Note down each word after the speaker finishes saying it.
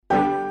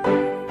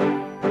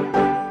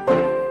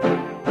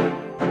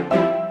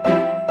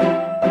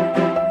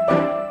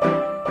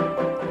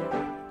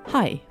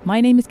my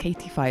name is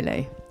Katie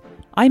Philo.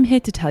 I'm here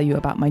to tell you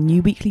about my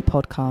new weekly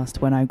podcast,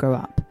 When I Grow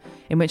Up,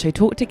 in which I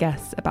talk to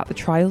guests about the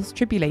trials,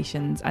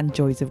 tribulations and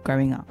joys of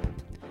growing up.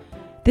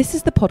 This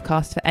is the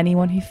podcast for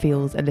anyone who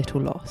feels a little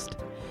lost.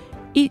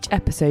 Each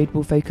episode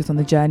will focus on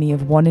the journey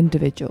of one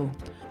individual.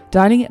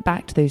 Dialing it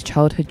back to those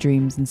childhood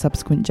dreams and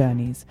subsequent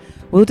journeys,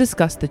 we'll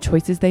discuss the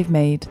choices they've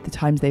made, the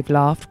times they've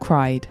laughed,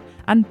 cried,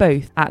 and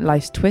both at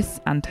life's twists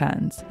and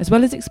turns, as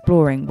well as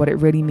exploring what it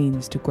really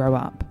means to grow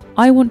up.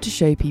 I want to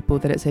show people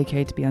that it's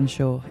okay to be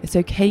unsure. It's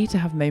okay to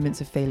have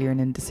moments of failure and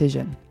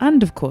indecision,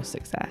 and of course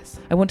success.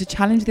 I want to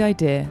challenge the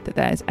idea that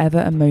there is ever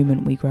a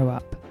moment we grow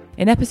up.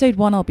 In episode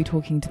 1, I'll be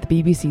talking to the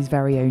BBC's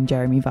very own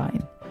Jeremy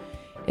Vine.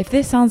 If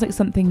this sounds like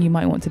something you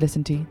might want to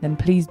listen to, then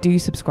please do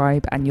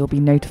subscribe and you'll be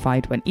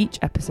notified when each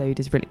episode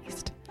is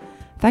released.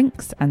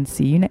 Thanks and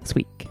see you next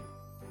week.